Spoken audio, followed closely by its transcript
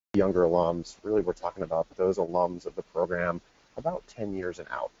younger alums, really we're talking about those alums of the program about 10 years and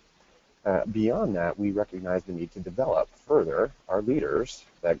out. Beyond that, we recognize the need to develop further our leaders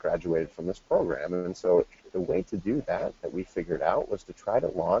that graduated from this program. And so the way to do that we figured out was to try to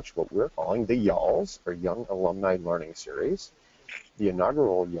launch what we're calling the YALS, or Young Alumni Learning Series. The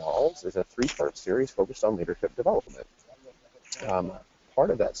inaugural YALS is a three-part series focused on leadership development.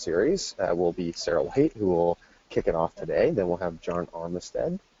 Part of that series will be Sara White, who will kick it off today. Then we'll have John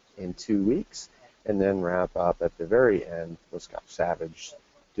Armistead in 2 weeks, and then wrap up at the very end with Scott Savage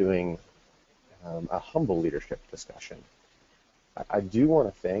doing a humble leadership discussion. I do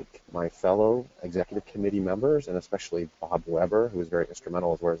want to thank my fellow executive committee members, and especially Bob Weber, who was very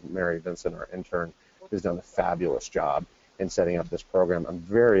instrumental, as well as Mary Vincent, our intern, who's done a fabulous job in setting up this program. I'm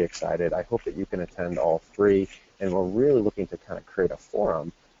very excited. I hope that you can attend all three, and we're really looking to kind of create a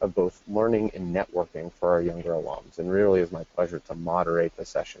forum of both learning and networking for our younger alums, and really is my pleasure to moderate the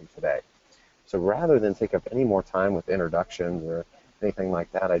session today. So rather than take up any more time with introductions or anything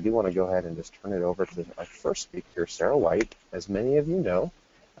like that, I do want to go ahead and just turn it over to our first speaker, Sara White. As many of you know,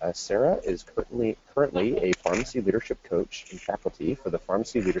 Sara is currently a pharmacy leadership coach and faculty for the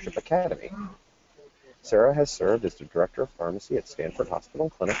Pharmacy Leadership Academy. Sara has served as the Director of Pharmacy at Stanford Hospital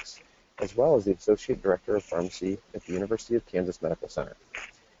and Clinics, as well as the Associate Director of Pharmacy at the University of Kansas Medical Center.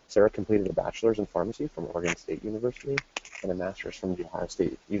 Sara completed a bachelor's in pharmacy from Oregon State University and a master's from the Ohio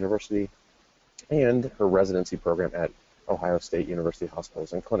State University, and her residency program at Ohio State University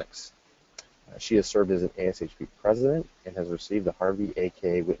Hospitals and Clinics. She has served as an ASHP president and has received the Harvey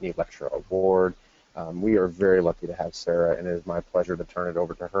A.K. Whitney Lecture Award. We are very lucky to have Sara, and it is my pleasure to turn it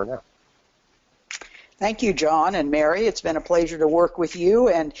over to her now. Thank you, John and Mary. It's been a pleasure to work with you.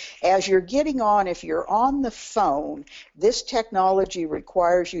 And as you're getting on, if you're on the phone, this technology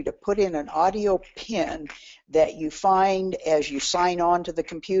requires you to put in an audio pin that you find as you sign on to the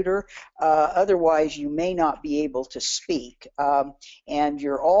computer. Otherwise, you may not be able to speak. And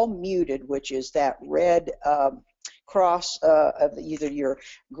you're all muted, which is that red cross of either your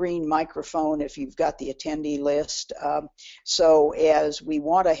green microphone if you've got the attendee list. So as we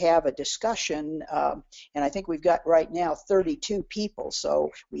want to have a discussion, and I think we've got right now 32 people,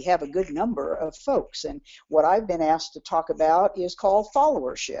 so we have a good number of folks. And what I've been asked to talk about is called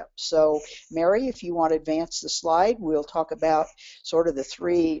followership. So Mary, if you want to advance the slide, we'll talk about sort of the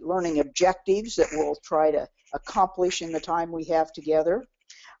three learning objectives that we'll try to accomplish in the time we have together.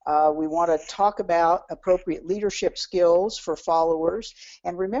 We want to talk about appropriate leadership skills for followers,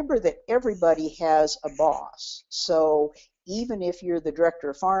 and remember that everybody has a boss. So even if you're the director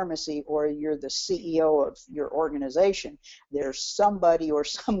of pharmacy or you're the CEO of your organization, there's somebody or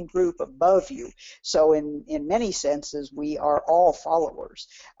some group above you. So in many senses, we are all followers.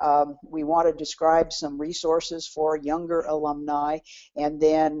 We want to describe some resources for younger alumni, and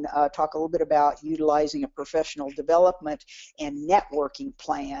then talk a little bit about utilizing a professional development and networking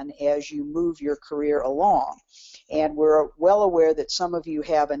plan as you move your career along. And we're well aware that some of you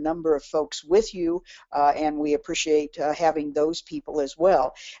have a number of folks with you, and we appreciate having those people as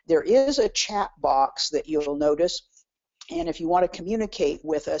well. There is a chat box that you'll notice, and if you want to communicate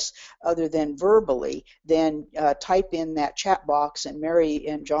with us other than verbally, then type in that chat box, and Mary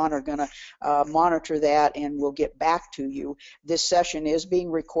and John are going to monitor that, and we'll get back to you. This session is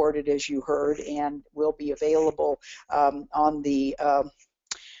being recorded, as you heard, and will be available on the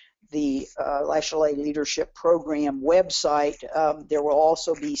Lachelet Leadership Program website. There will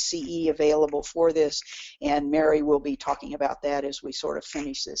also be CE available for this, and Mary will be talking about that as we sort of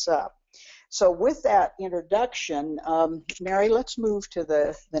finish this up. So with that introduction, Mary, let's move to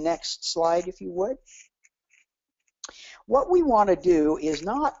the next slide, if you would. What we want to do is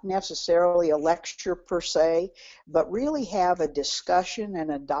not necessarily a lecture per se, but really have a discussion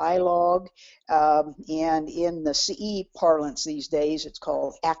and a dialogue. And in the CE parlance these days, it's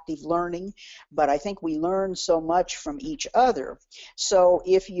called active learning, but I think we learn so much from each other. So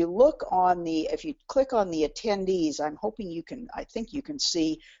if you look on if you click on the attendees, I'm hoping I think you can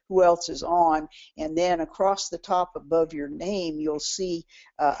see who else is on, and then across the top above your name, you'll see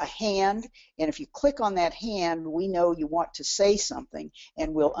a hand, and if you click on that hand, we know you want to say something,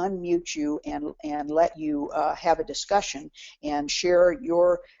 and we'll unmute you and let you have a discussion and share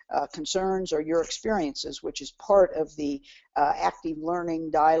your concerns or your experiences, which is part of the active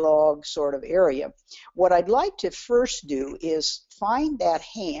learning dialogue sort of area. What I'd like to first do is find that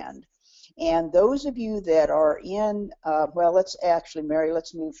hand, and those of you that are in, well, let's actually, Mary,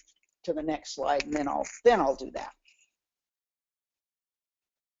 let's move to the next slide, and then I'll do that.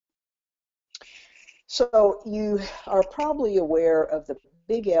 So you are probably aware of the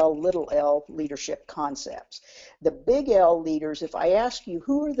big L, little L leadership concepts. The big L leaders, if I ask you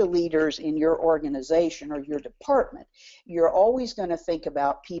who are the leaders in your organization or your department, you're always going to think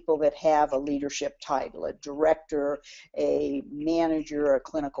about people that have a leadership title, a director, a manager, a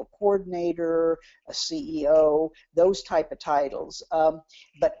clinical coordinator, a CEO, those type of titles.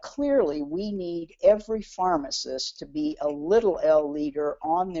 But clearly we need every pharmacist to be a little L leader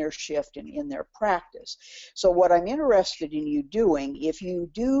on their shift and in their practice. So what I'm interested in you doing, if you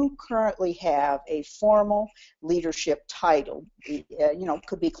do currently have a formal leadership title,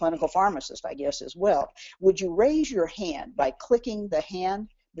 could be clinical pharmacist, I guess, as well, would you raise your hand by clicking the hand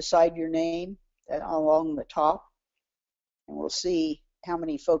beside your name along the top? And we'll see how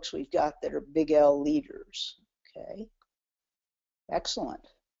many folks we've got that are big L leaders. Okay, excellent.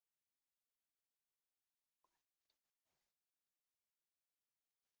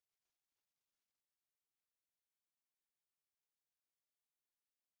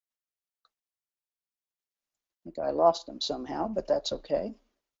 I think I lost them somehow, but that's okay.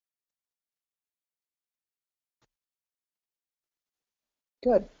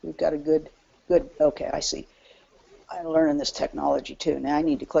 Good. We've got a good, okay, I see. I'm learning this technology too. Now I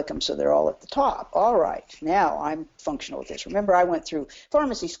need to click them so they're all at the top. All right, now I'm functional with this. Remember, I went through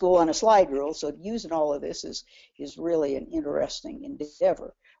pharmacy school on a slide rule, so using all of this is really an interesting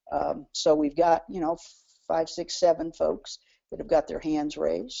endeavor. So we've got, 5, 6, 7 folks that have got their hands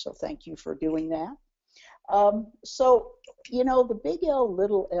raised, so thank you for doing that. So, the big L,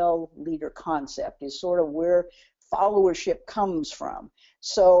 little L leader concept is sort of where followership comes from.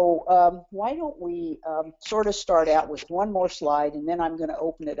 So why don't we sort of start out with one more slide, and then I'm going to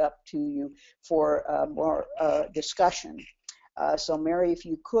open it up to you for more discussion. So Mary, if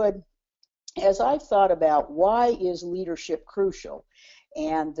you could, as I've thought about why is leadership crucial,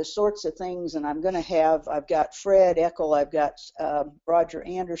 and the sorts of things, and I've got Fred Eckel, I've got Roger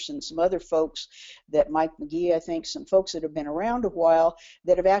Anderson, some other folks that Mike McGee, I think, some folks that have been around a while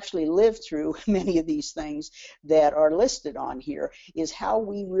that have actually lived through many of these things that are listed on here, is how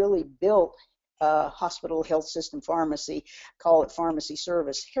we really built hospital health system pharmacy, call it pharmacy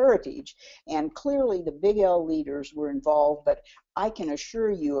service heritage. And clearly the big L leaders were involved, but I can assure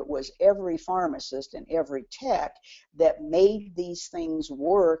you it was every pharmacist and every tech that made these things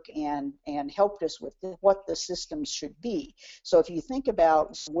work and helped us with what the systems should be. So if you think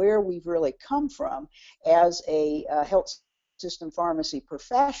about where we've really come from as a health system pharmacy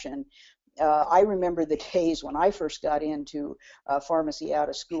profession, I remember the days when I first got into pharmacy out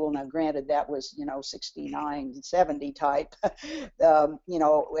of school. Now, granted, that was, 69, 70 type,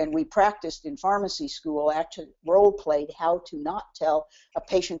 and we practiced in pharmacy school, actually role played how to not tell a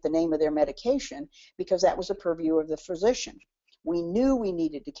patient the name of their medication because that was a purview of the physician. We knew we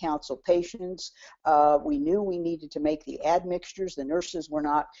needed to counsel patients. We knew we needed to make the admixtures. The nurses were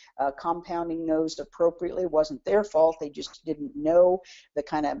not compounding those appropriately. It wasn't their fault. They just didn't know the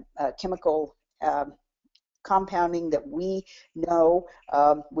kind of chemical compounding that we know.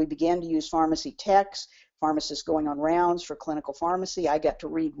 We began to use pharmacy techs, pharmacists going on rounds for clinical pharmacy. I got to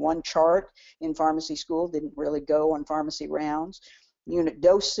read one chart in pharmacy school, didn't really go on pharmacy rounds. Unit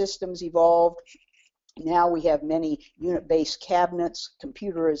dose systems evolved. Now we have many unit-based cabinets,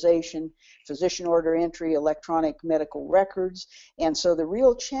 computerization, physician order entry, electronic medical records. And so the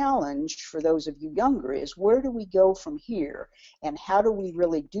real challenge for those of you younger is where do we go from here and how do we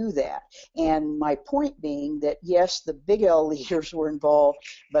really do that? And my point being that yes, the big L leaders were involved,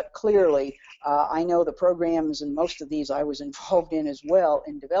 but clearly I know the programs and most of these I was involved in as well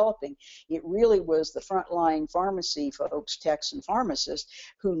in developing. It really was the frontline pharmacy folks, techs and pharmacists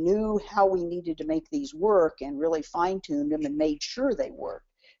who knew how we needed to make these work and really fine-tuned them and made sure they worked.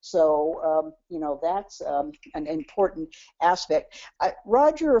 So, that's an important aspect.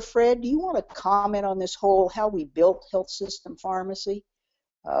 Roger or Fred, do you want to comment on this whole how we built health system pharmacy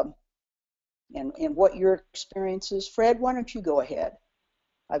and what your experience is? Fred, why don't you go ahead?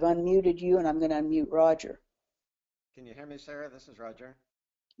 I've unmuted you and I'm going to unmute Roger. Can you hear me, Sarah? This is Roger.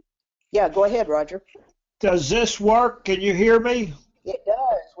 Yeah, go ahead, Roger. Does this work? Can you hear me? It does.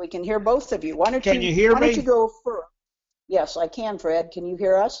 We can hear both of you. Why don't you hear me? Why don't you go first? Yes, I can, Fred. Can you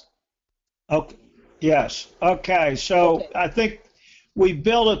hear us? Okay. Yes. Okay. So Okay. I think we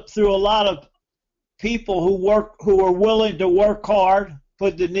built it through a lot of people who are willing to work hard,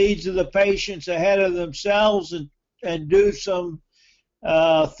 put the needs of the patients ahead of themselves, and do some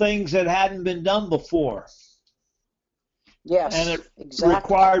things that hadn't been done before. Yes, and it exactly.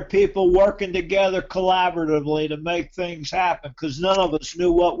 required people working together collaboratively to make things happen because none of us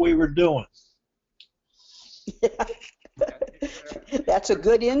knew what we were doing. Yeah. That's a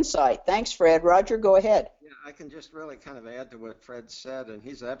good insight. Thanks, Fred. Roger, go ahead. Yeah, I can just really kind of add to what Fred said, and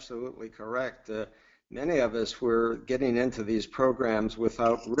he's absolutely correct. Many of us were getting into these programs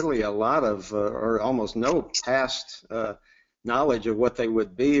without really a lot of, or almost no past knowledge of what they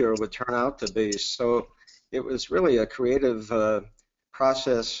would be or would turn out to be. So it was really a creative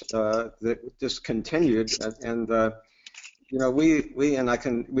process that just continued, and you know, we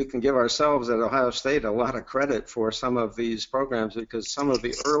can give ourselves at Ohio State a lot of credit for some of these programs, because some of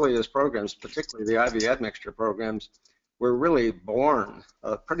the earliest programs, particularly the Ivy admixture programs, were really born,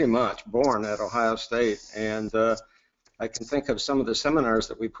 pretty much born at Ohio State. And I can think of some of the seminars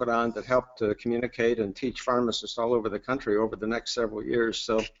that we put on that helped to communicate and teach pharmacists all over the country over the next several years.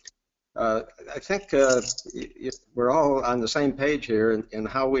 So I think we're all on the same page here in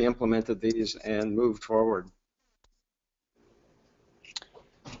how we implemented these and moved forward.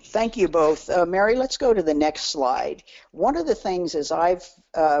 Thank you both. Mary, let's go to the next slide. One of the things as I've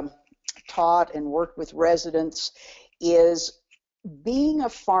taught and worked with residents is being a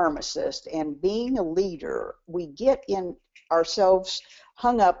pharmacist and being a leader, we get in ourselves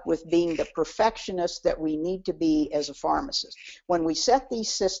hung up with being the perfectionist that we need to be as a pharmacist. When we set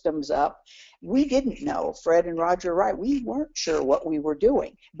these systems up, we didn't know, Fred and Roger are right, we weren't sure what we were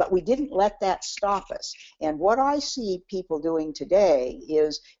doing, but we didn't let that stop us. And what I see people doing today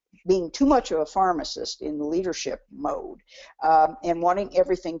is being too much of a pharmacist in the leadership mode and wanting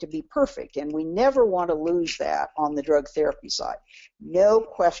everything to be perfect. And we never want to lose that on the drug therapy side. No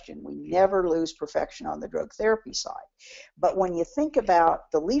question, we never lose perfection on the drug therapy side. But when you think about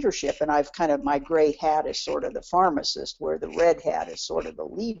the leadership, and I've kind of, my gray hat is sort of the pharmacist, where the red hat is sort of the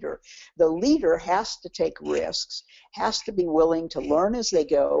leader has to take risks, has to be willing to learn as they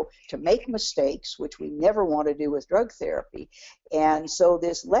go, to make mistakes, which we never want to do with drug therapy. And so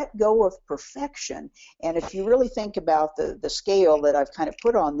this let go of perfection, and if you really think about the scale that I've kind of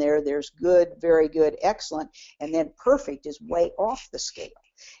put on there, there's good, very good, excellent, and then perfect is way off the scale.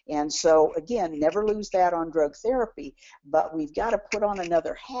 And so, again, never lose that on drug therapy, but we've got to put on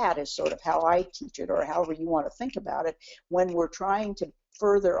another hat, is sort of how I teach it, or however you want to think about it, when we're trying to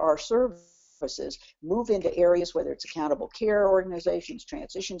further our services, move into areas, whether it's accountable care organizations,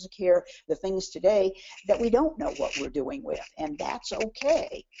 transitions of care, the things today that we don't know what we're doing with, and that's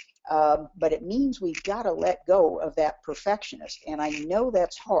okay. But it means we've got to let go of that perfectionist, and I know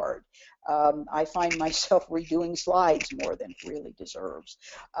that's hard. I find myself redoing slides more than it really deserves.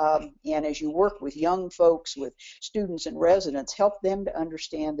 And as you work with young folks, with students and residents, help them to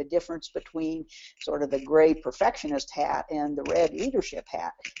understand the difference between sort of the gray perfectionist hat and the red leadership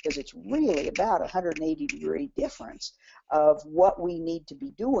hat, because it's really about a 180-degree difference of what we need to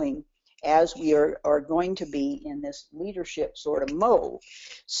be doing as we are going to be in this leadership sort of mode.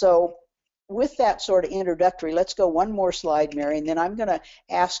 So with that sort of introductory, let's go one more slide, Mary, and then I'm going to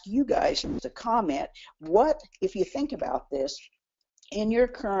ask you guys to comment. What, if you think about this, in your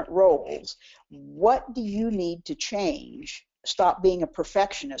current roles, what do you need to change, stop being a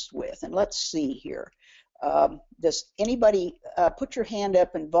perfectionist with? And let's see here. Does anybody put your hand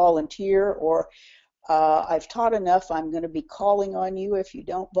up and volunteer, or I've taught enough, I'm going to be calling on you if you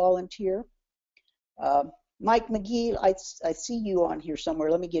don't volunteer. Mike McGee, I see you on here somewhere.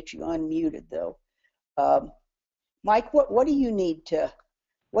 Let me get you unmuted though. Mike, what do you need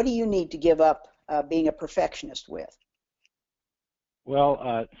to give up being a perfectionist with?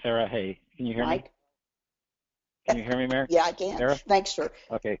 Well, Sarah, hey, can you hear Mike? me? Can you hear me, Mary? Yeah, I can. Sarah? Thanks, sir.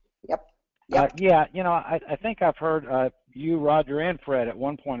 Okay. Yep. Yeah, you know, I think I've heard you, Roger, and Fred at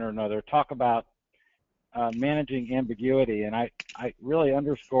one point or another talk about managing ambiguity, and I really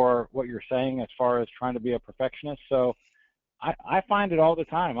underscore what you're saying as far as trying to be a perfectionist. So I find it all the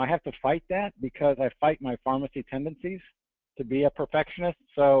time. I have to fight that because I fight my pharmacy tendencies to be a perfectionist.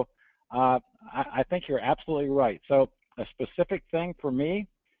 So I think you're absolutely right. So a specific thing for me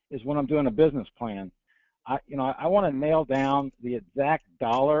is when I'm doing a business plan, I want to nail down the exact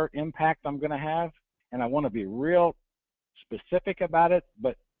dollar impact I'm going to have, and I want to be real specific about it,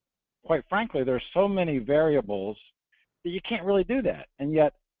 but quite frankly, there's so many variables that you can't really do that. And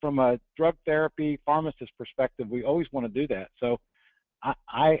yet, from a drug therapy pharmacist perspective, we always want to do that. So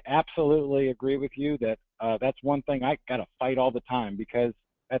I absolutely agree with you that that's one thing I got to fight all the time, because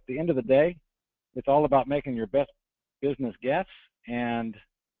at the end of the day, it's all about making your best business guess and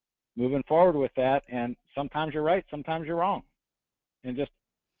moving forward with that. And sometimes you're right, sometimes you're wrong, and just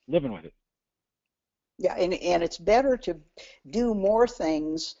living with it. Yeah, and it's better to do more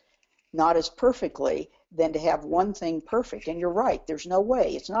things not as perfectly than to have one thing perfect. And you're right, there's no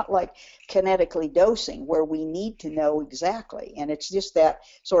way. It's not like kinetically dosing where we need to know exactly. And it's just that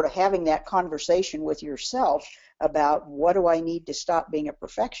sort of having that conversation with yourself about what do I need to stop being a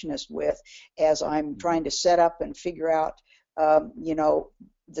perfectionist with as I'm trying to set up and figure out,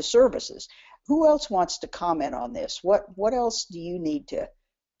 the services. Who else wants to comment on this? What else do you need to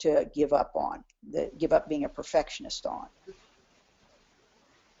give up on, give up being a perfectionist on?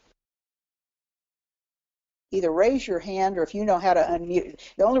 Either raise your hand, or if you know how to unmute.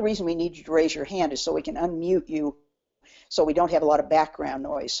 The only reason we need you to raise your hand is so we can unmute you so we don't have a lot of background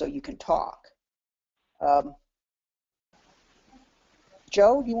noise so you can talk.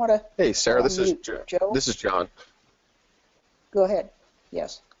 Joe, do you want to Hey, Sarah, this is Joe? This is John. Go ahead.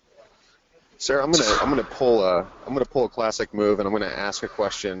 Yes. Sarah, I'm gonna pull a classic move, and I'm gonna ask a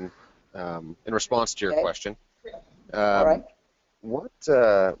question in response to your question. All right. What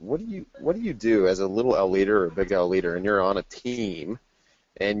do you do as a little L leader or a big L leader, and you're on a team,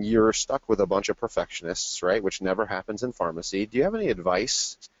 and you're stuck with a bunch of perfectionists, right? Which never happens in pharmacy. Do you have any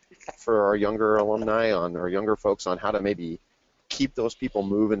advice for our younger alumni or younger folks on how to maybe keep those people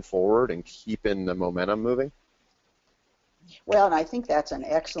moving forward and keeping the momentum moving? Well, and I think that's an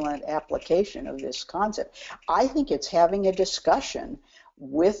excellent application of this concept. I think it's having a discussion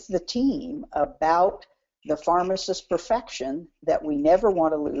with the team about the pharmacist perfection that we never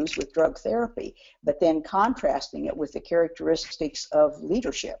want to lose with drug therapy, but then contrasting it with the characteristics of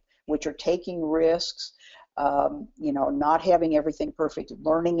leadership, which are taking risks, not having everything perfect,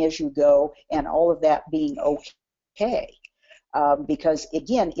 learning as you go, and all of that being okay. Because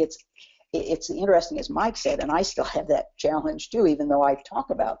again, it's interesting, as Mike said, and I still have that challenge too, even though I talk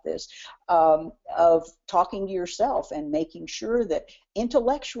about this, of talking to yourself and making sure that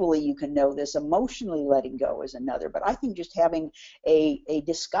intellectually you can know this, emotionally letting go is another. But I think just having a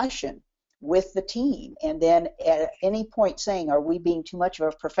discussion with the team, and then at any point saying, are we being too much of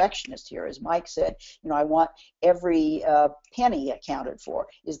a perfectionist here? As Mike said, I want every penny accounted for.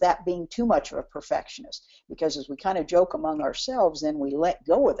 Is that being too much of a perfectionist? Because as we kind of joke among ourselves, then we let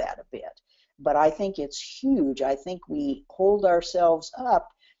go of that a bit. But I think it's huge. I think we hold ourselves up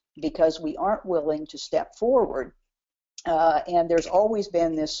because we aren't willing to step forward. And there's always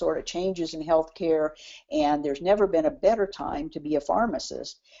been this sort of changes in healthcare, and there's never been a better time to be a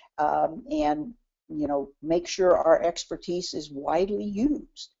pharmacist, and make sure our expertise is widely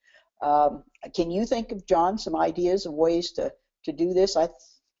used. Can you think of, John, some ideas of ways to do this?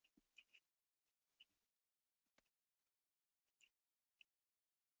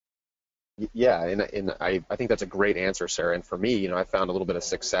 Yeah, and I think that's a great answer, Sarah. And for me, I found a little bit of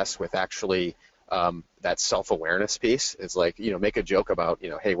success with actually that self-awareness piece. It's like, make a joke about,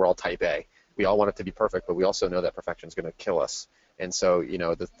 hey, we're all type A. We all want it to be perfect, but we also know that perfection is going to kill us. And so,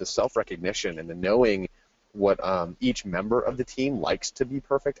 the self-recognition and the knowing what each member of the team likes to be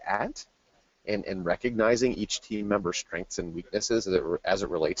perfect at, and recognizing each team member's strengths and weaknesses as it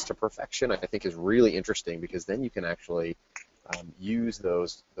relates to perfection, I think is really interesting, because then you can actually use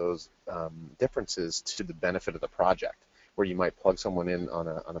those differences to the benefit of the project, where you might plug someone in on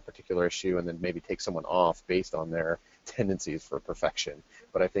a particular issue and then maybe take someone off based on their tendencies for perfection.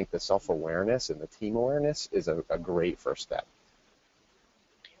 But I think the self-awareness and the team awareness is a great first step.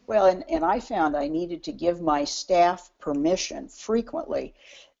 Well, and I found I needed to give my staff permission frequently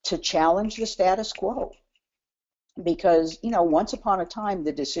to challenge the status quo. Because, once upon a time,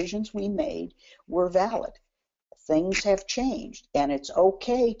 the decisions we made were valid. Things have changed, and it's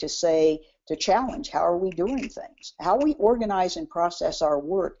okay to say, to challenge, how are we doing things? How we organize and process our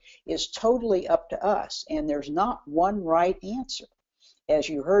work is totally up to us, and there's not one right answer. As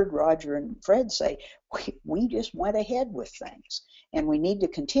you heard Roger and Fred say, we just went ahead with things, and we need to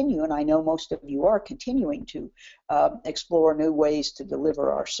continue, and I know most of you are continuing to explore new ways to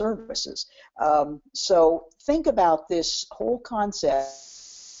deliver our services. So think about this whole concept.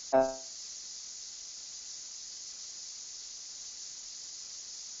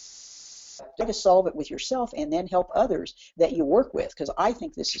 Try to solve it with yourself and then help others that you work with, because I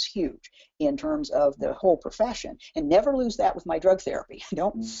think this is huge in terms of the whole profession. And never lose that with my drug therapy.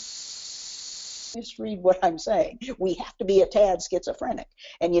 Don't misread what I'm saying. We have to be a tad schizophrenic,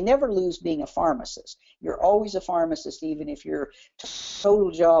 and you never lose being a pharmacist. You're always a pharmacist, even if your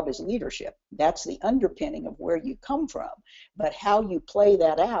total job is leadership. That's the underpinning of where you come from. But how you play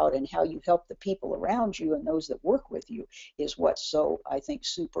that out and how you help the people around you and those that work with you is what's so, I think,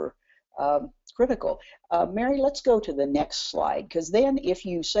 super critical. Mary, let's go to the next slide, because then if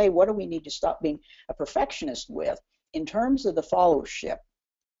you say, what do we need to stop being a perfectionist with, in terms of the followership,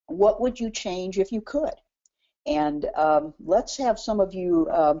 what would you change if you could? And let's have some of you,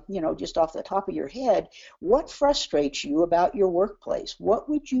 just off the top of your head, what frustrates you about your workplace? What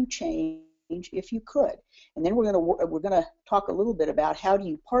would you change if you could? And then we're going to talk a little bit about how do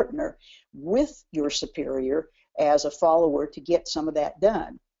you partner with your superior as a follower to get some of that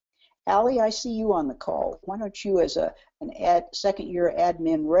done. Allie, I see you on the call. Why don't you, as an second-year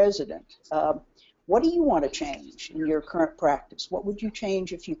admin resident, what do you want to change in your current practice? What would you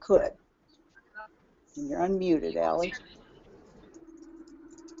change if you could? And you're unmuted, Allie.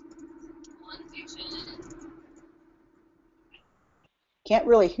 Can't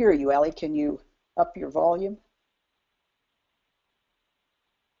really hear you, Allie. Can you up your volume?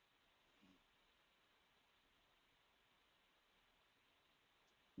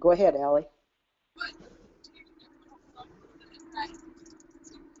 Go ahead, Allie.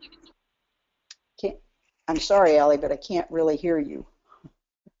 I'm sorry, Allie, but I can't really hear you.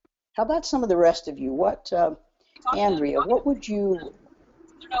 How about some of the rest of you? Andrea, what would you...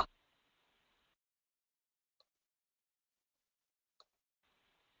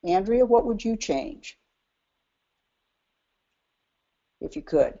 Andrea, what would you change if you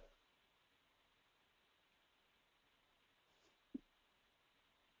could?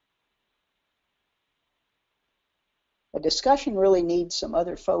 A discussion really needs some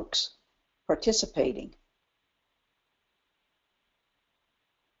other folks participating.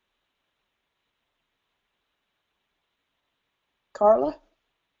 Carla,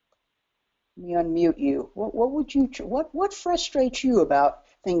 let me unmute you. What frustrates you about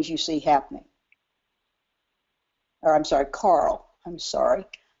things you see happening? Or I'm sorry, Carl. I'm sorry.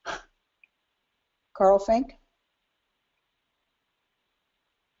 Carl Fink?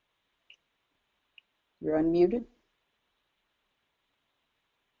 You're unmuted.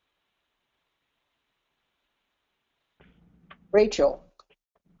 Rachel,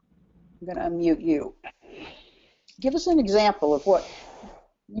 I'm going to unmute you. Give us an example of what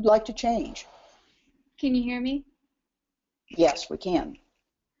you'd like to change. Can you hear me? Yes, we can.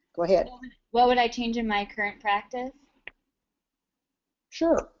 Go ahead. What would I change in my current practice?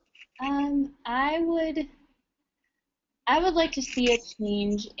 Sure. I would like to see a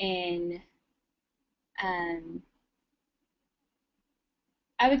change in, I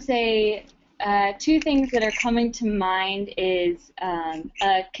would say two things that are coming to mind is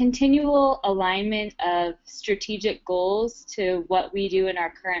a continual alignment of strategic goals to what we do in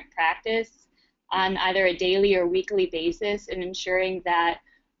our current practice on either a daily or weekly basis, and ensuring that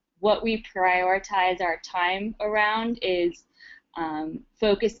what we prioritize our time around is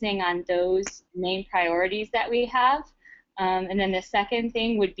focusing on those main priorities that we have. And then the second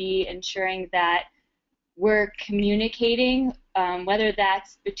thing would be ensuring that we're communicating, whether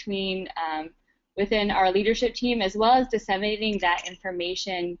that's between within our leadership team, as well as disseminating that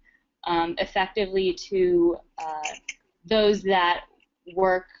information effectively to those that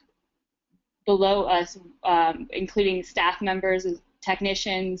work below us, including staff members,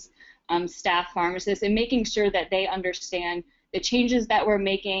 technicians, staff pharmacists, and making sure that they understand the changes that we're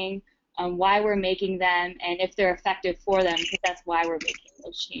making, why we're making them, and if they're effective for them, because that's why we're making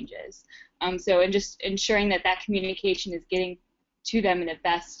those changes. And just ensuring that that communication is getting to them in the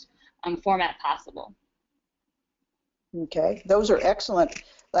best format possible. Okay, those are excellent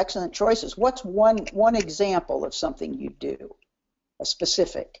choices. What's one example of something you do, a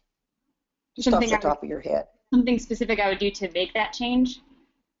specific, just off the top of your head? Something specific I would do to make that change?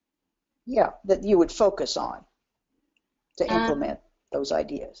 Yeah, that you would focus on to implement those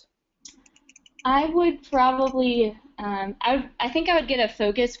ideas. I would probably, I think I would get a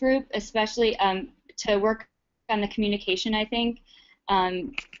focus group, especially to work on the communication, I think.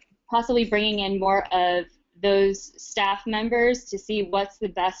 Possibly bringing in more of those staff members to see what's the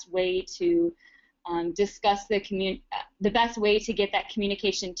best way to discuss the best way to get that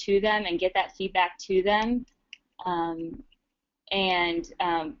communication to them and get that feedback to them.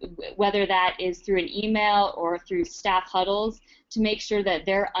 Whether that is through an email or through staff huddles, to make sure that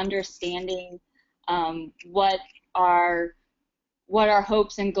they're understanding what our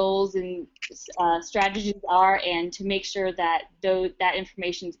hopes and goals and strategies are, and to make sure that that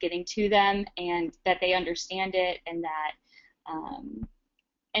information is getting to them and that they understand it, and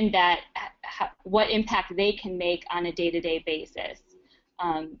what impact they can make on a day-to-day basis,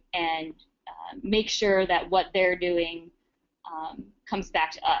 and make sure that what they're doing comes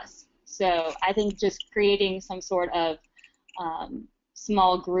back to us. So I think just creating some sort of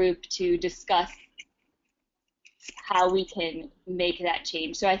small group to discuss how we can make that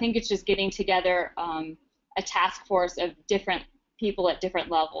change. So I think it's just getting together a task force of different people at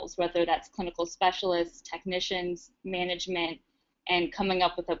different levels, whether that's clinical specialists, technicians, management, and coming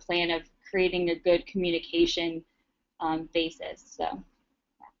up with a plan of creating a good communication basis. So.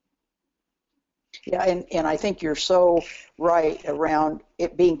 Yeah, and I think you're so right around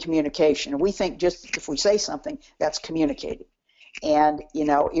it being communication. We think just if we say something, that's communicating. And, you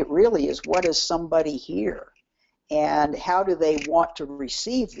know, it really is, what does somebody hear? And how do they want to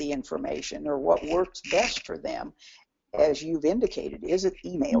receive the information, or what works best for them? As you've indicated, is it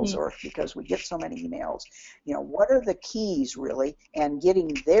emails, or because we get so many emails, you know, what are the keys really? And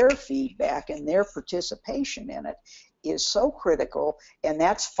getting their feedback and their participation in it is so critical, and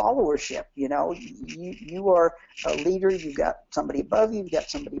that's followership. You know, you are a leader, you've got somebody above you, you've got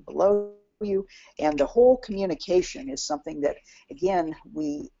somebody below you, and the whole communication is something that, again,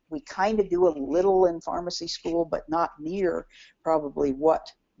 we kind of do a little in pharmacy school, but not near probably what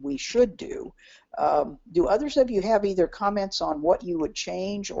we should do. Do others of you have either comments on what you would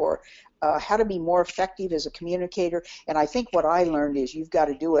change, or how to be more effective as a communicator? And I think what I learned is you've got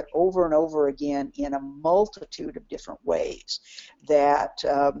to do it over and over again in a multitude of different ways, that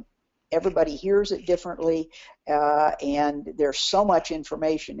everybody hears it differently, and there's so much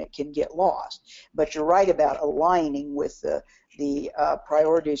information it can get lost. But you're right about aligning with the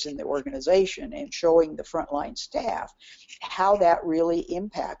priorities in the organization and showing the frontline staff how that really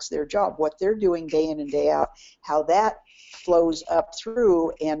impacts their job, what they're doing day in and day out, how that flows up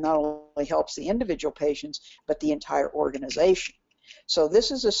through and not only helps the individual patients, but the entire organization. So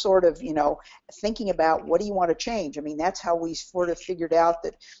this is a sort of, you know, thinking about what do you want to change. I mean, that's how we sort of figured out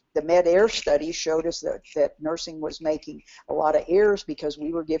that the med-air study showed us that nursing was making a lot of errors because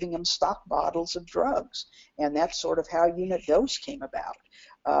we were giving them stock bottles of drugs. And that's sort of how unit dose came about.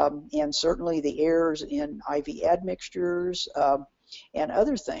 And certainly the errors in IV admixtures and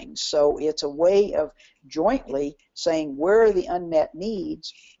other things. So it's a way of jointly saying, where are the unmet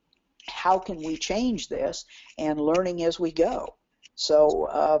needs? How can we change this? And learning as we go.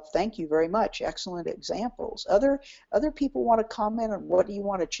 So thank you very much. Excellent examples. Other people want to comment on what do you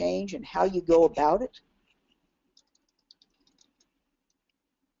want to change and how you go about it?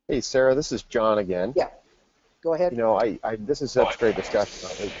 Hey, Sarah, this is John again. Yeah, go ahead. You know, this is such great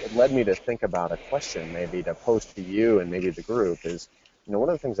discussion. It led me to think about a question maybe to pose to you and maybe the group is, you know, one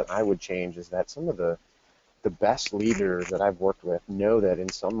of the things that I would change is that some of the best leaders that I've worked with know that in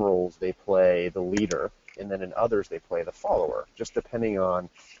some roles they play the leader, and then in others they play the follower, just depending on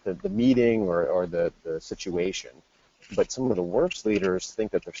the meeting or the situation. But some of the worst leaders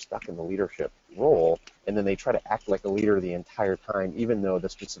think that they're stuck in the leadership role, and then they try to act like a leader the entire time, even though the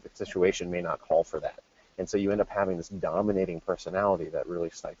specific situation may not call for that. And so you end up having this dominating personality that really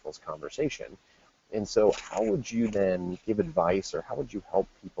stifles conversation. And so how would you then give advice, or how would you help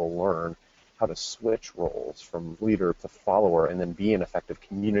people learn how to switch roles from leader to follower and then be an effective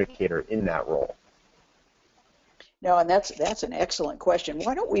communicator in that role? No, and that's an excellent question.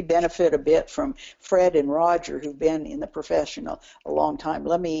 Why don't we benefit a bit from Fred and Roger, who've been in the profession a long time?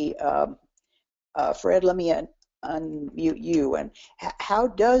 Let me, Fred, let me unmute you. And how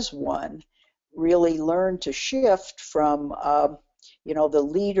does one really learn to shift from, you know, the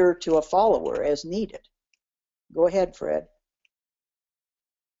leader to a follower as needed? Go ahead, Fred.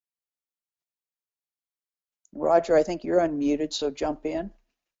 Roger, I think you're unmuted, so jump in.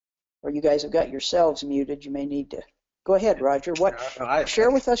 Or you guys have got yourselves muted. You may need to. Go ahead, Roger.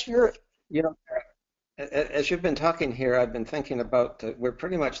 Share with us your. You know, as you've been talking here, I've been thinking about. We're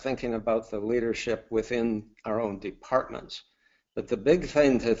pretty much thinking about the leadership within our own departments. But the big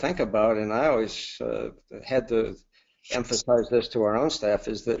thing to think about, and I always had to emphasize this to our own staff,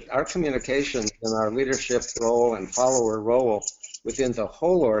 is that our communication in our leadership role and follower role within the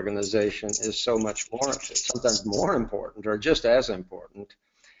whole organization is so much more, sometimes more important, or just as important.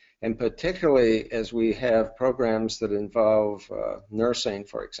 And particularly as we have programs that involve nursing,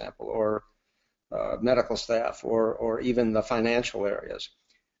 for example, or medical staff, or even the financial areas.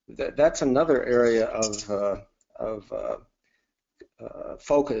 That's another area of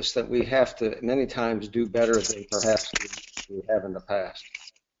focus that we have to many times do better than perhaps we have in the past.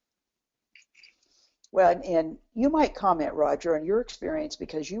 Well, and you might comment, Roger, on your experience,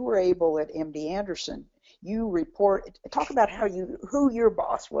 because you were able at MD Anderson. You talk about who your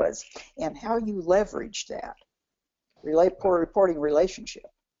boss was and how you leveraged that reporting relationship.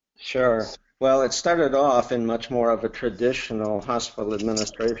 Sure. Well, it started off in much more of a traditional hospital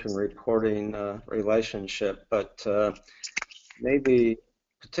administration reporting relationship, but maybe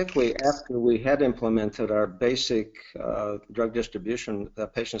particularly after we had implemented our basic drug distribution,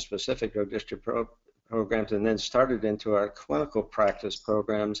 patient-specific drug distribution programs, and then started into our clinical practice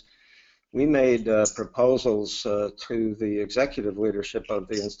programs, we made proposals to the executive leadership of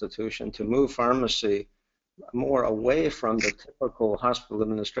the institution to move pharmacy more away from the typical hospital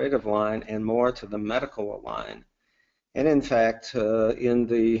administrative line and more to the medical line. And in fact, in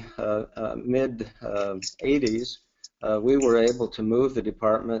the mid-80s, we were able to move the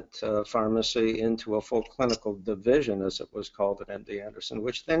department of pharmacy into a full clinical division, as it was called at MD Anderson,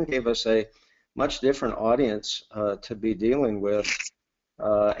 which then gave us a much different audience to be dealing with,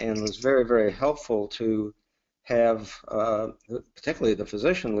 and was very, very helpful to have particularly the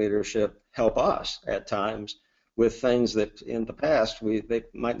physician leadership help us at times with things that in the past they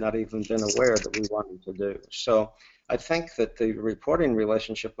might not even been aware that we wanted to do. So I think that the reporting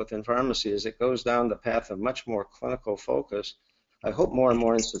relationship within pharmacy, as it goes down the path of much more clinical focus, I hope more and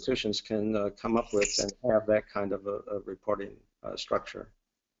more institutions can come up with and have that kind of a reporting structure.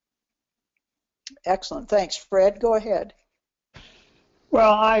 Excellent. Thanks. Fred, go ahead.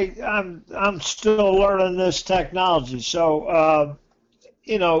 Well, I'm still learning this technology, so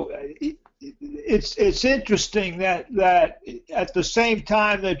you know, it's interesting that at the same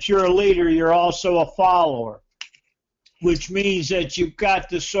time that you're a leader, you're also a follower, which means that you've got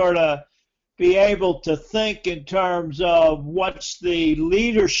to sort of be able to think in terms of what's the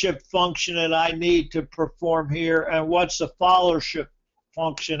leadership function that I need to perform here, and what's the followership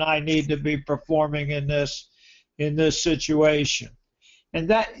function I need to be performing in this situation. And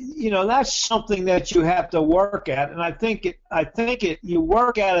that, that's something that you have to work at. And I think you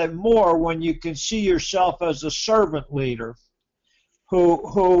work at it more when you can see yourself as a servant leader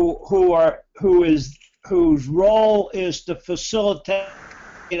whose role is to facilitate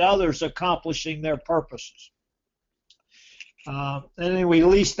others accomplishing their purposes. Anyway, at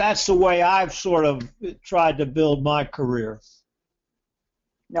least that's the way I've sort of tried to build my career.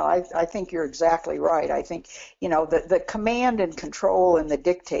 No, I think you're exactly right. I think, the command and control and the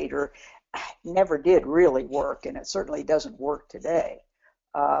dictator never did really work, and it certainly doesn't work today.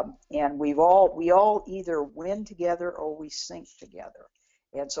 And we all either win together or we sink together.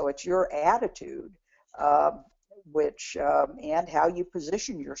 And so it's your attitude, and how you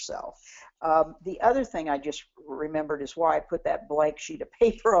position yourself. The other thing I just remembered is why I put that blank sheet of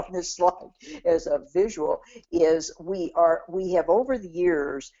paper on this slide as a visual is we have over the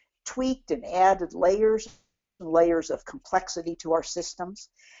years tweaked and added layers and layers of complexity to our systems.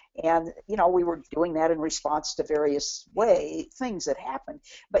 And, we were doing that in response to various things that happened.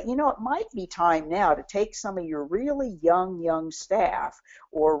 But, it might be time now to take some of your really young staff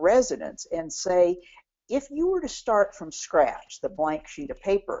or residents and say, if you were to start from scratch, the blank sheet of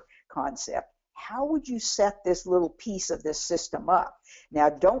paper concept, how would you set this little piece of this system up? Now,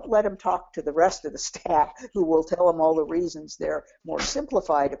 don't let them talk to the rest of the staff who will tell them all the reasons their more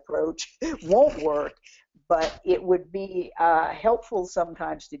simplified approach won't work, but it would be helpful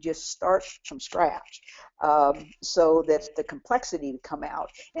sometimes to just start from scratch so that the complexity would come out.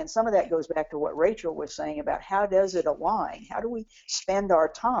 And some of that goes back to what Rachel was saying about how does it align? How do we spend our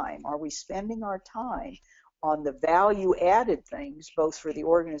time? Are we spending our time on the value-added things, both for the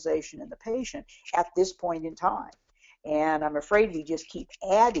organization and the patient, at this point in time? And I'm afraid we just keep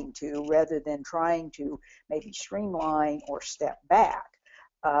adding to rather than trying to maybe streamline or step back.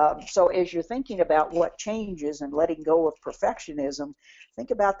 So as you're thinking about what changes and letting go of perfectionism, think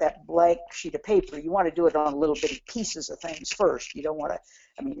about that blank sheet of paper. You want to do it on little bitty pieces of things first. You don't want to,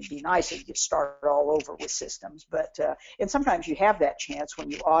 it'd be nice if you start all over with systems, but and sometimes you have that chance when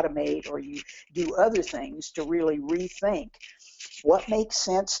you automate or you do other things to really rethink what makes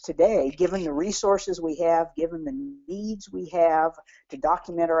sense today, given the resources we have, given the needs we have to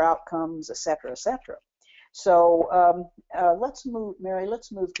document our outcomes, et cetera, et cetera. So let's move, Mary, let's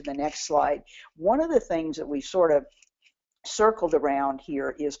move to the next slide. One of the things that we sort of circled around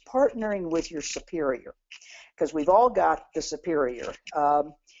here is partnering with your superior, because we've all got the superior.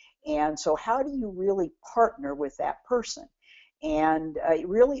 And so how do you really partner with that person? And it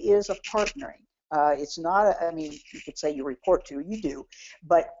really is a partnering. It's not, you could say you report to, you do,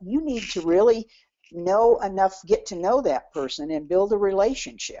 but you need to really get to know that person and build a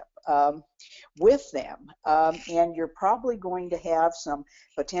relationship with them. And you're probably going to have some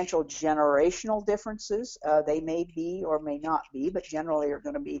potential generational differences. They may be or may not be, but generally are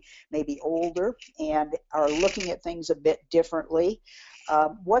going to be maybe older and are looking at things a bit differently.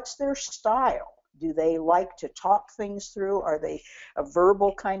 What's their style? Do they like to talk things through? Are they a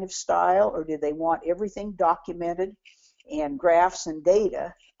verbal kind of style, or do they want everything documented? and graphs and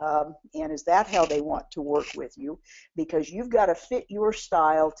data. And is that how they want to work with you? Because you've got to fit your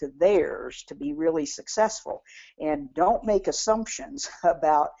style to theirs to be really successful. And don't make assumptions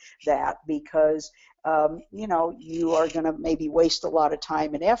about that, because you are going to maybe waste a lot of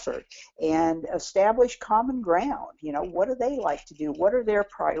time and effort. And establish common ground. What do they like to do? What are their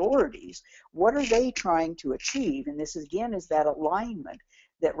priorities? What are they trying to achieve? And this again is that alignment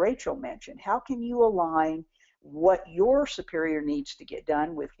that Rachel mentioned. How can you align what your superior needs to get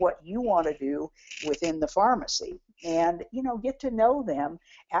done with what you want to do within the pharmacy? And get to know them,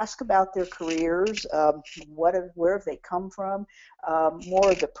 ask about their careers, where have they come from,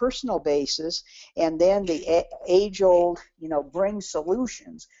 more of the personal basis, and then the age-old, bring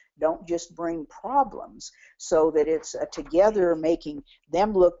solutions. Don't just bring problems, so that it's together making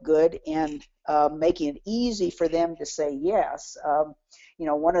them look good and making it easy for them to say yes.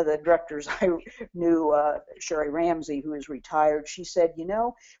 One of the directors I knew, Sherry Ramsey, who is retired, she said,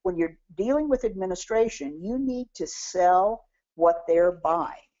 when you're dealing with administration, you need to sell what they're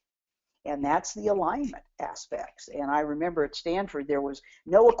buying. And that's the alignment aspects. And I remember at Stanford, there was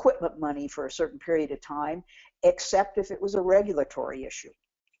no equipment money for a certain period of time, except if it was a regulatory issue.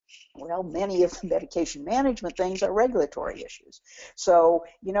 Well, many of the medication management things are regulatory issues. So,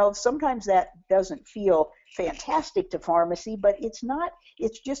 sometimes that doesn't feel fantastic to pharmacy, but it's not.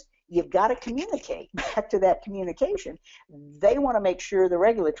 It's just, you've got to communicate. Back to that communication. They want to make sure the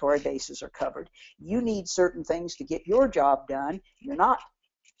regulatory bases are covered. You need certain things to get your job done. You're not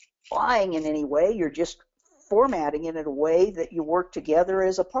lying in any way. You're just formatting it in a way that you work together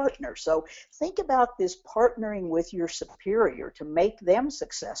as a partner. So think about this partnering with your superior to make them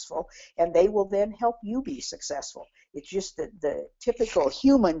successful, and they will then help you be successful. It's just the typical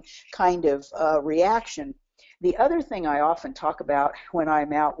human kind of reaction. The other thing I often talk about when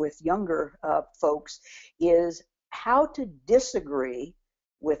I'm out with younger folks is how to disagree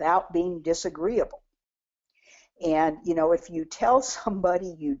without being disagreeable. And, if you tell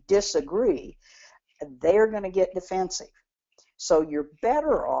somebody you disagree, they're going to get defensive. So you're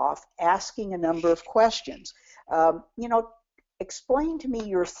better off asking a number of questions. Explain to me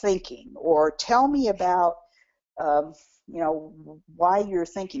your thinking, or tell me about, why you're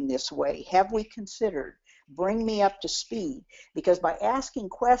thinking this way. Have we considered? Bring me up to speed. Because by asking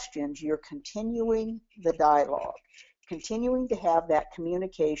questions, you're continuing the dialogue, continuing to have that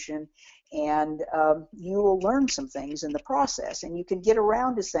communication, and you will learn some things in the process. And you can get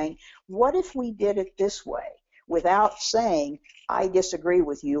around to saying, what if we did it this way? Without saying, I disagree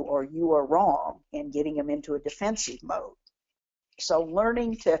with you or you are wrong, and getting them into a defensive mode. So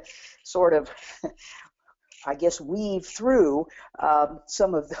learning to sort of, I guess, weave through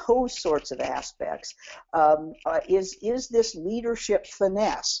some of those sorts of aspects is this leadership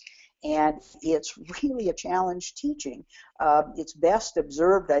finesse. And it's really a challenge teaching. It's best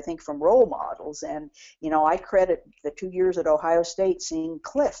observed, I think, from role models. And, I credit the 2 years at Ohio State seeing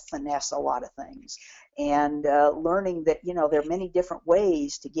Cliff finesse a lot of things, and learning that, there are many different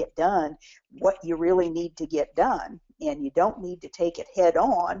ways to get done what you really need to get done. And you don't need to take it head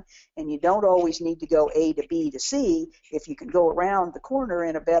on, and you don't always need to go A to B to C if you can go around the corner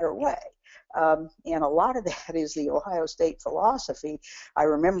in a better way. And a lot of that is the Ohio State philosophy. I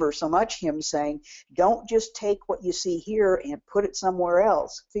remember so much him saying, don't just take what you see here and put it somewhere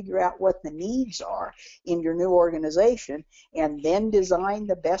else. Figure out what the needs are in your new organization, and then design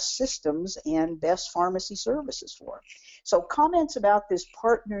the best systems and best pharmacy services for it. So comments about this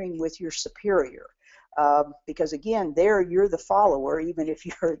partnering with your superior. Because again, there you're the follower. Even if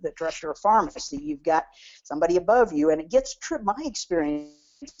you're the director of pharmacy, you've got somebody above you, and it gets my experience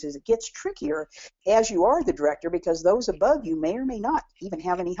is it gets trickier as you are the director, because those above you may or may not even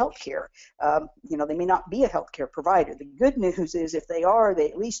have any health care. They may not be a healthcare provider. The good news is, if they are,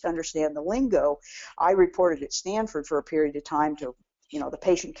 they at least understand the lingo. I reported at Stanford for a period of time to the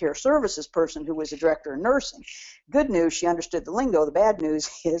patient care services person who was a director of nursing. Good news, she understood the lingo. The bad news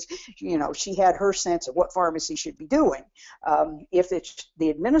is, she had her sense of what pharmacy should be doing. If it's the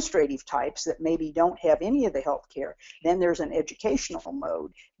administrative types that maybe don't have any of the health care, then there's an educational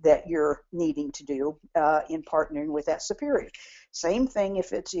mode that you're needing to do in partnering with that superior. Same thing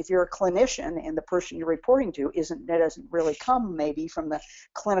if you're a clinician and the person you're reporting to doesn't really come maybe from the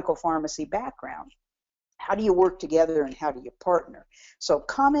clinical pharmacy background. How do you work together, and how do you partner? So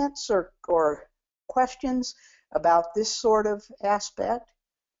comments or questions about this sort of aspect?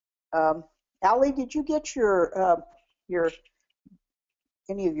 Allie, did you get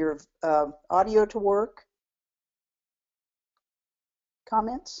any of your audio to work?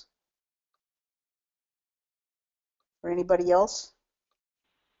 Comments? Or anybody else?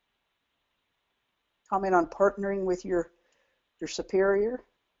 Comment on partnering with your Your superior?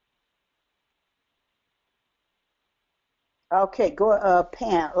 Okay, go,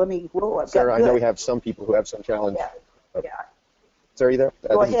 Pam. Whoa, I've Sarah, got I know good. we have some people who have some challenge. Yeah, Oh, yeah. Sarah, are you there?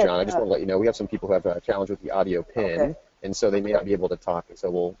 Go This is ahead. John. I just want to let you know we have some people who have a challenge with the audio Okay. pin, and so they may not be able to talk. And so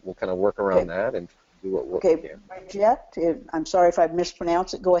we'll kind of work around that and do what we Okay, can. Jet, I'm sorry if I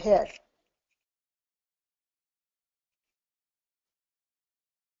mispronounced it. Go ahead.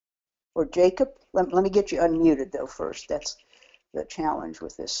 Or Jacob, let me get you unmuted though first. That's the challenge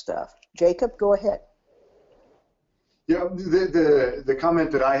with this stuff. Jacob, go ahead. Yeah, the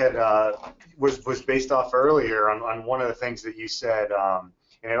comment that I had was based off earlier on one of the things that you said,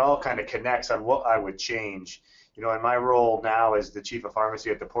 and it all kind of connects on what I would change. You know, in my role now as the chief of pharmacy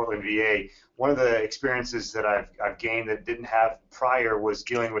at the Portland VA, one of the experiences that I've gained that didn't have prior was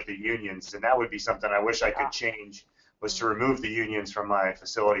dealing with the unions, and that would be something I wish I could change, was to remove the unions from my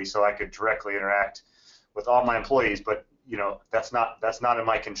facility so I could directly interact with all my employees. But you know, that's not in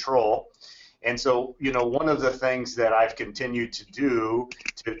my control. And so, you know, one of the things that I've continued to do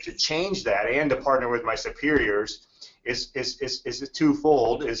to change that and to partner with my superiors is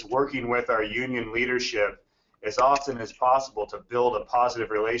twofold, is working with our union leadership as often as possible to build a positive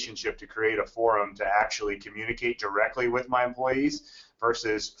relationship, to create a forum to actually communicate directly with my employees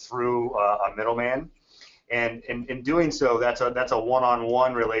versus through a middleman. And in doing so, that's a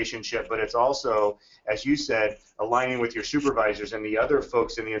one-on-one relationship, but it's also, as you said, aligning with your supervisors and the other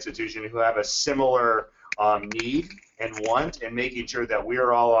folks in the institution who have a similar need and want, and making sure that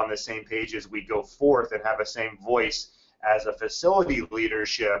we're all on the same page as we go forth and have a same voice as a facility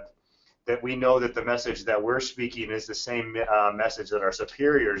leadership, that we know that the message that we're speaking is the same message that our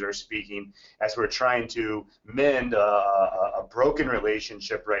superiors are speaking, as we're trying to mend a broken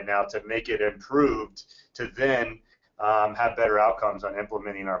relationship right now to make it improved, to then have better outcomes on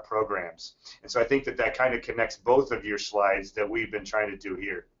implementing our programs. And so I think that kind of connects both of your slides that we've been trying to do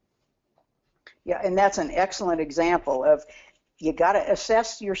here. Yeah, and that's an excellent example of, you got to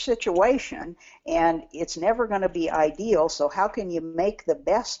assess your situation, and it's never going to be ideal, so how can you make the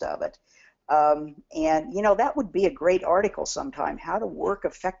best of it? And, you know, that would be a great article sometime, how to work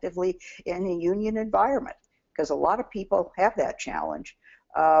effectively in a union environment, because a lot of people have that challenge.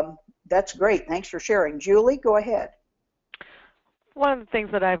 That's great. Thanks for sharing. Julie, go ahead. One of the things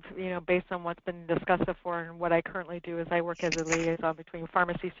that I've, based on what's been discussed before and what I currently do, is I work as a liaison between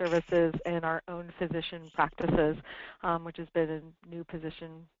pharmacy services and our own physician practices, which has been a new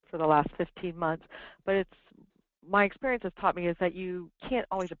position for the last 15 months. But my experience has taught me is that you can't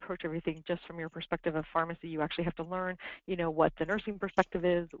always approach everything just from your perspective of pharmacy. You actually have to learn, what the nursing perspective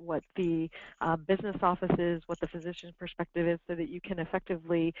is, what the business office is, what the physician's perspective is, so that you can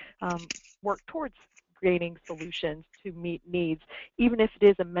effectively work towards creating solutions to meet needs. Even if it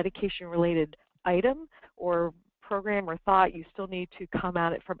is a medication-related item or program or thought, you still need to come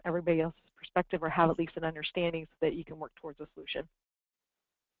at it from everybody else's perspective, or have at least an understanding so that you can work towards a solution.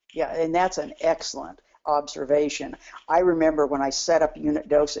 Yeah, and that's an excellent observation. I remember when I set up Unit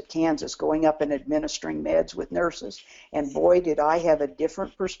Dose at Kansas, going up and administering meds with nurses, and boy, did I have a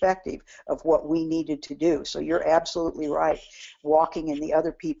different perspective of what we needed to do. So you're absolutely right. Walking in the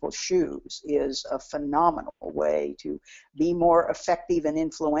other people's shoes is a phenomenal way to be more effective and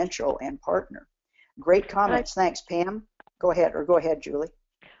influential and partner. Great comments. Thanks, Pam. Go ahead, Julie.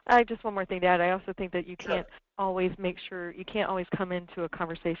 Just one more thing to add. I also think that you can't always you can't always come into a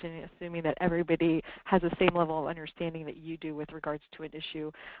conversation assuming that everybody has the same level of understanding that you do with regards to an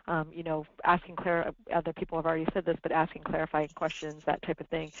issue. Asking other people have already said this, but asking clarifying questions, that type of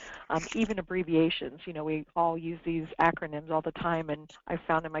thing. Even abbreviations, we all use these acronyms all the time, and I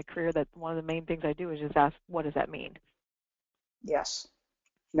found in my career that one of the main things I do is just ask, what does that mean? Yes.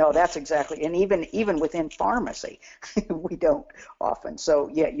 No, that's exactly, and even within pharmacy, we don't often. So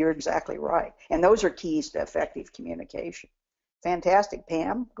yeah, you're exactly right. And those are keys to effective communication. Fantastic.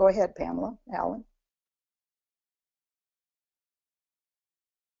 Pam, go ahead, Pamela Allen.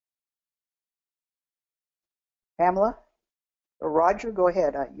 Pamela? Or Roger, go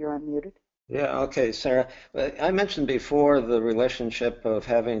ahead. You're unmuted. Yeah, okay, Sarah. I mentioned before the relationship of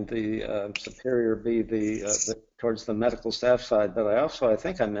having the superior be towards the medical staff side, but I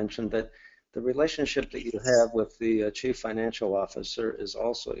think I mentioned that the relationship that you have with the chief financial officer is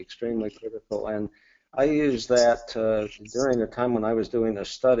also extremely critical. And I used that during the time when I was doing a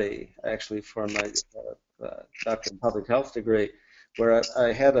study, actually, for my doctor of public health degree, where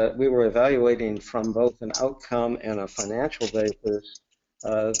we were evaluating from both an outcome and a financial basis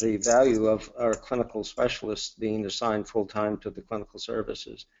the value of our clinical specialists being assigned full-time to the clinical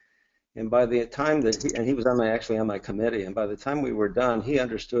services. And by the time that he was actually on my committee, and by the time we were done, he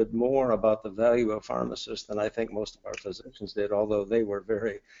understood more about the value of pharmacists than I think most of our physicians did, although they were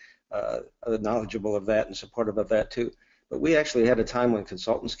very knowledgeable of that and supportive of that too. But we actually had a time when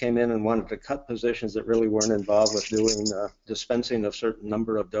consultants came in and wanted to cut positions that really weren't involved with doing dispensing of certain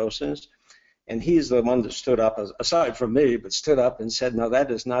number of doses. And he's the one that stood up, aside from me, but stood up and said, no, that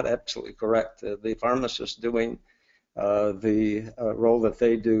is not absolutely correct. The pharmacists doing the role that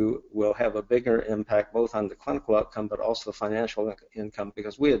they do will have a bigger impact both on the clinical outcome but also the financial income,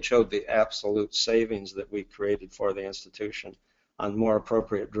 because we had showed the absolute savings that we created for the institution on more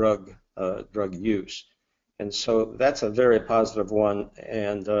appropriate drug use. And so that's a very positive one,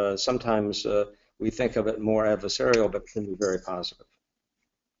 and sometimes we think of it more adversarial, but it can be very positive.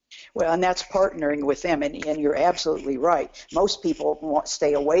 Well, and that's partnering with them, and you're absolutely right. Most people want to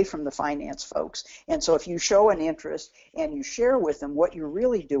stay away from the finance folks, and so if you show an interest and you share with them what you're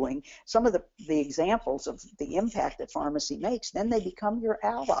really doing, some of the examples of the impact that pharmacy makes, then they become your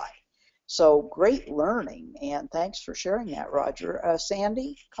ally. So great learning, and thanks for sharing that, Roger.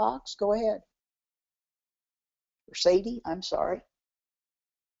 Sandy Cox, go ahead. Or Sadie, I'm sorry.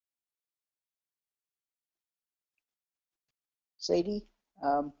 Sadie,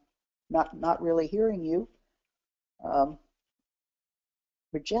 not really hearing you.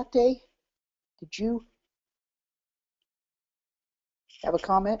 Brigitte, did you have a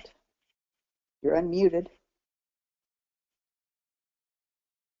comment? You're unmuted.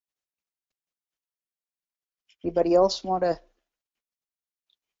 Anybody else want to?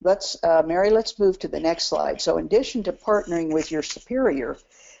 Mary, let's move to the next slide. So in addition to partnering with your superior,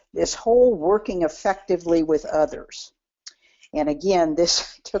 this whole working effectively with others. And again,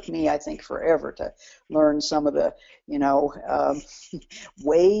 this took me, I think, forever to learn some of the,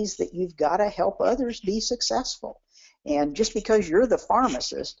 ways that you've got to help others be successful. And just because you're the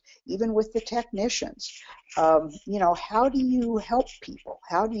pharmacist, even with the technicians, how do you help people?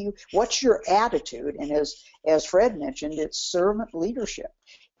 What's your attitude? And as Fred mentioned, it's servant leadership.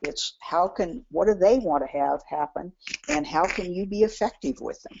 It's what do they want to have happen, and how can you be effective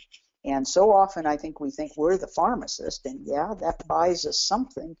with them? And so often I think we think we're the pharmacist, and yeah, that buys us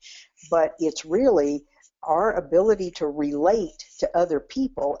something, but it's really our ability to relate to other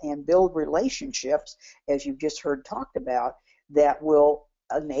people and build relationships, as you've just heard talked about, that will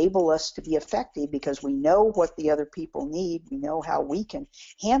enable us to be effective because we know what the other people need, we know how we can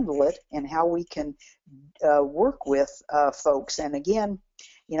handle it, and how we can work with folks. And again,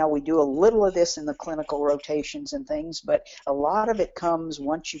 we do a little of this in the clinical rotations and things, but a lot of it comes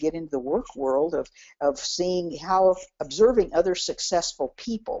once you get into the work world of seeing observing other successful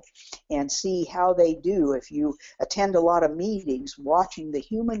people and see how they do. If you attend a lot of meetings, watching the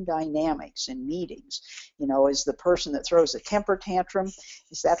human dynamics in meetings, is the person that throws a temper tantrum,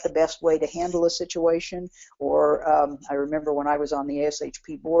 is that the best way to handle a situation? Or I remember when I was on the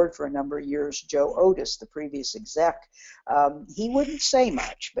ASHP board for a number of years, Joe Otis, the previous exec, he wouldn't say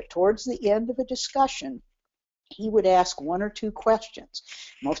much. But towards the end of a discussion, he would ask one or two questions,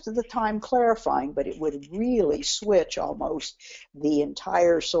 most of the time clarifying, but it would really switch almost the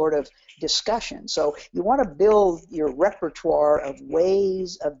entire sort of discussion. So you want to build your repertoire of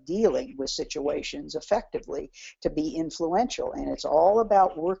ways of dealing with situations effectively to be influential. And it's all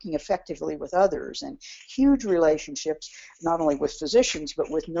about working effectively with others and huge relationships, not only with physicians, but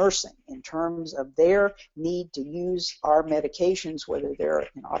with nursing in terms of their need to use our medications, whether they're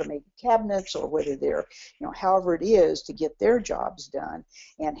in automated cabinets or whether they're, however it is to get their jobs done.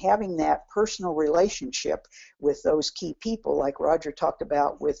 And having that personal relationship with those key people, like Roger talked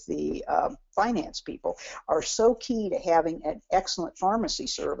about with the finance people, are so key to having an excellent pharmacy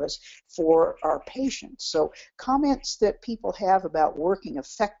service for our patients. So comments that people have about working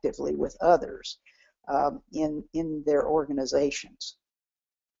effectively with others in their organizations.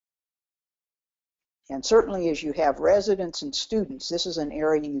 And certainly as you have residents and students, this is an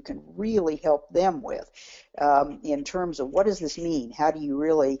area you can really help them with in terms of what does this mean? How do you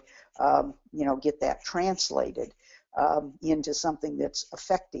really get that translated into something that's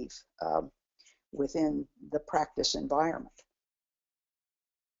effective within the practice environment?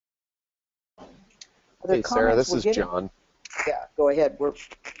 Hey, Sarah, this is John. Yeah, go ahead. We're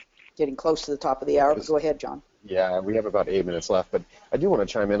getting close to the top of the hour, but go ahead, John. Yeah, we have about 8 minutes left, but I do want to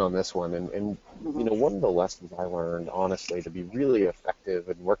chime in on this one. And one of the lessons I learned, honestly, to be really effective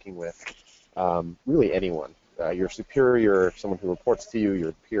in working with really anyone, your superior, someone who reports to you,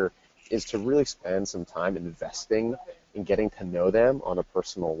 your peer, is to really spend some time investing in getting to know them on a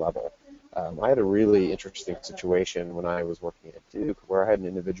personal level. I had a really interesting situation when I was working at Duke where I had an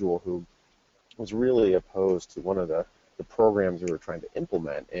individual who was really opposed to one of the programs we were trying to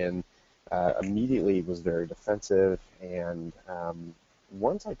implement. And immediately was very defensive. And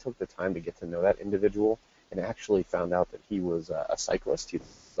once I took the time to get to know that individual and actually found out that he was a cyclist, he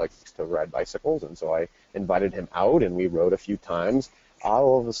likes to ride bicycles, and so I invited him out and we rode a few times,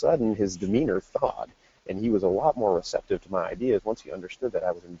 all of a sudden his demeanor thawed. And he was a lot more receptive to my ideas once he understood that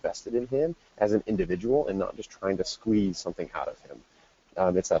I was invested in him as an individual and not just trying to squeeze something out of him.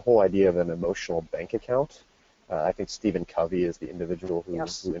 It's that whole idea of an emotional bank account. I think Stephen Covey is the individual who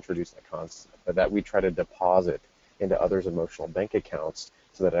introduced that concept, that we try to deposit into others' emotional bank accounts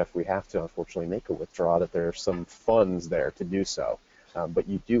so that if we have to, unfortunately, make a withdrawal, that there's some funds there to do so. But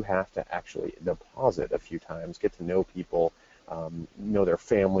you do have to actually deposit a few times, get to know people, know their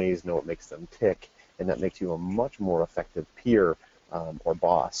families, know what makes them tick, and that makes you a much more effective peer or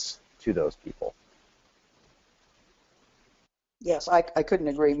boss to those people. Yes, I couldn't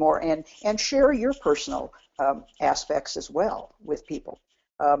agree more. And share your personal aspects as well with people.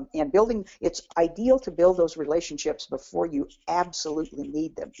 And it's ideal to build those relationships before you absolutely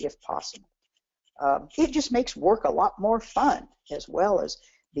need them, if possible. It just makes work a lot more fun, as well as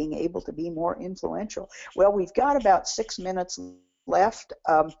being able to be more influential. Well, we've got about 6 minutes left.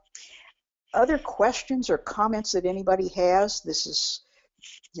 Other questions or comments that anybody has? This is,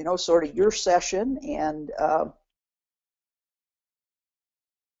 sort of your session, and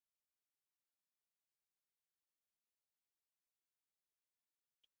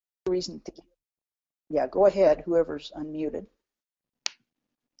reason to. Yeah, go ahead, whoever's unmuted.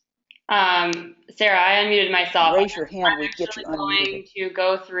 Sarah, I unmuted myself. Raise your hand, we get you unmuted. I'm going to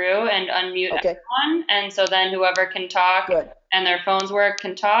go through and unmute everyone, and so then whoever can talk and their phones work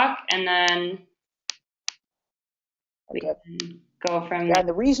can talk, and then we can go from there. And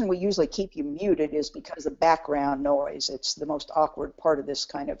the reason we usually keep you muted is because of background noise. It's the most awkward part of this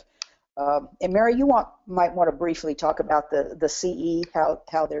kind of. And Mary, you might want to briefly talk about the CE,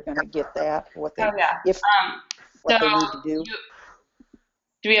 how they're going to get that, what they what they need to do.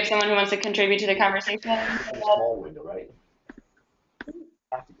 Do we have someone who wants to contribute to the conversation? Small window, right?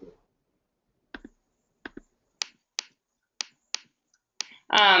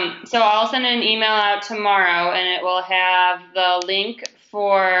 So I'll send an email out tomorrow, and it will have the link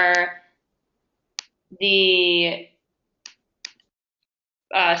for the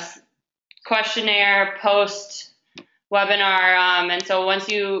questionnaire post webinar, and so once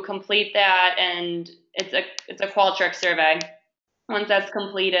you complete that, and it's a Qualtrics survey. Once that's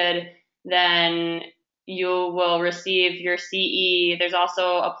completed, then you will receive your CE. There's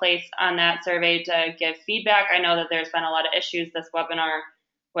also a place on that survey to give feedback. I know that there's been a lot of issues this webinar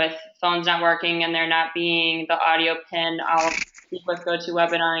with phones not working and there not being the audio pin. I'll speak with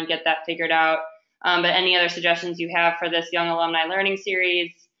GoToWebinar and get that figured out. But any other suggestions you have for this Young Alumni Learning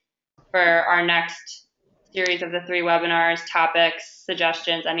Series, for our next series of the 3 webinars, topics,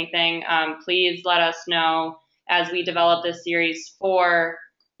 suggestions, anything, please let us know. As we develop this series for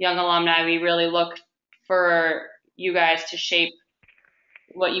young alumni, we really look for you guys to shape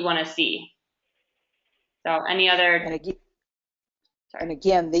what you want to see. So any other? And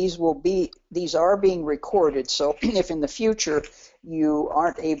again, these are being recorded. So if in the future you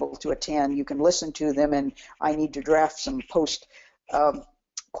aren't able to attend, you can listen to them. And I need to draft some post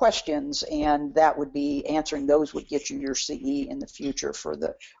questions, and that would be answering those would get you your CE in the future for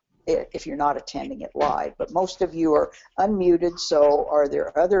if you're not attending it live. But most of you are unmuted, so are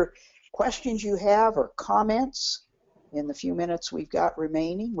there other questions you have or comments in the few minutes we've got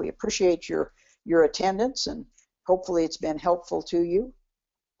remaining? We appreciate your attendance, and hopefully it's been helpful to you.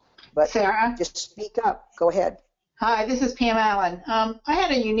 But Sarah? Just speak up. Go ahead. Hi, this is Pam Allen. I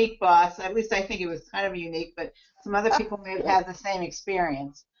had a unique boss. At least I think it was kind of unique, but some other people may have had the same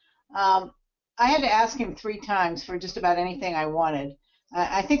experience. I had to ask him 3 times for just about anything I wanted.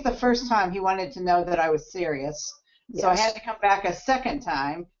 I think the first time he wanted to know that I was serious. So I had to come back a second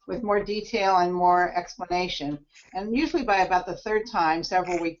time with more detail and more explanation. And usually by about the 3rd time,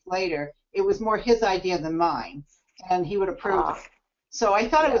 several weeks later, it was more his idea than mine, and he would approve it. So I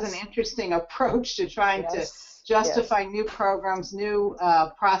thought it was an interesting approach to trying to justify new programs, new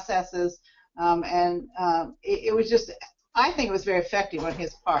processes, and it was just, I think it was very effective on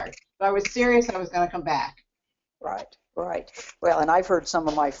his part. If I was serious, I was going to come back. Right. Well, and I've heard some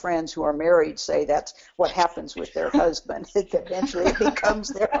of my friends who are married say that's what happens with their husband. Eventually it becomes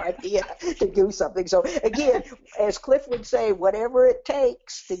their idea to do something. So again, as Cliff would say, whatever it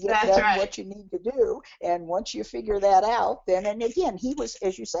takes to get done what you need to do. And once you figure that out, then, and again, he was,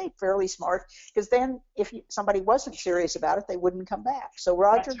 as you say, fairly smart, because then if somebody wasn't serious about it, they wouldn't come back. So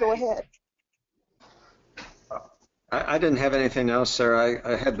Roger, go ahead. I didn't have anything else, Sarah.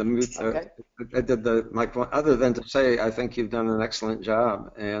 I had the mute. Okay. I did the mic. Other than to say, I think you've done an excellent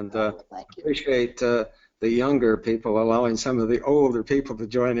job, and Thank you. appreciate the younger people allowing some of the older people to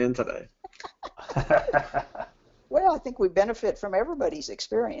join in today. Well, I think we benefit from everybody's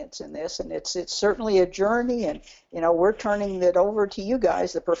experience in this, and it's certainly a journey, and we're turning it over to you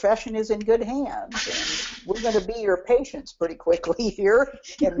guys. The profession is in good hands, and we're going to be your patients pretty quickly here,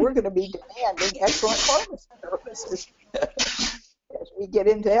 and we're going to be demanding excellent pharmacy services as we get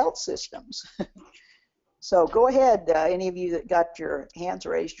into health systems. So go ahead, any of you that got your hands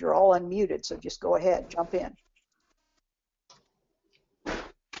raised, you're all unmuted, so just go ahead, jump in.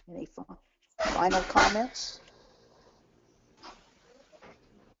 Any final comments?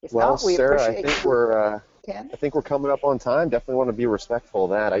 If Well, not, we Sarah, appreciate I think we're coming up on time. Definitely want to be respectful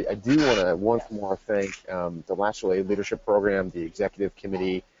of that. I do want to once more thank the Lashley Leadership Program, the Executive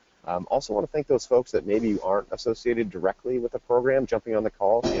Committee. Also want to thank those folks that maybe aren't associated directly with the program jumping on the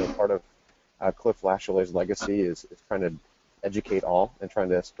call. Part of Cliff Lashley's legacy is trying to educate all and trying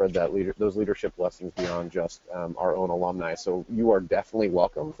to spread those leadership lessons beyond just our own alumni. So you are definitely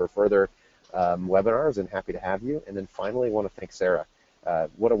welcome for further webinars, and happy to have you. And then finally, I want to thank Sara.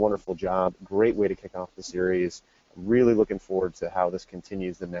 What a wonderful job. Great way to kick off the series. Really looking forward to how this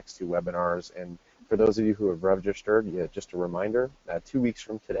continues the next 2 webinars. And for those of you who have registered, just a reminder, 2 weeks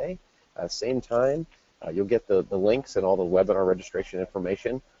from today, same time, you'll get the links and all the webinar registration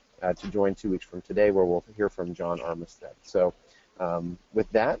information to join 2 weeks from today, where we'll hear from John Armistead. So with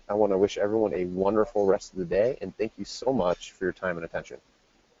that, I want to wish everyone a wonderful rest of the day, and thank you so much for your time and attention.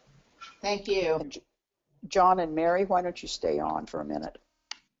 Thank you. John and Mary, why don't you stay on for a minute?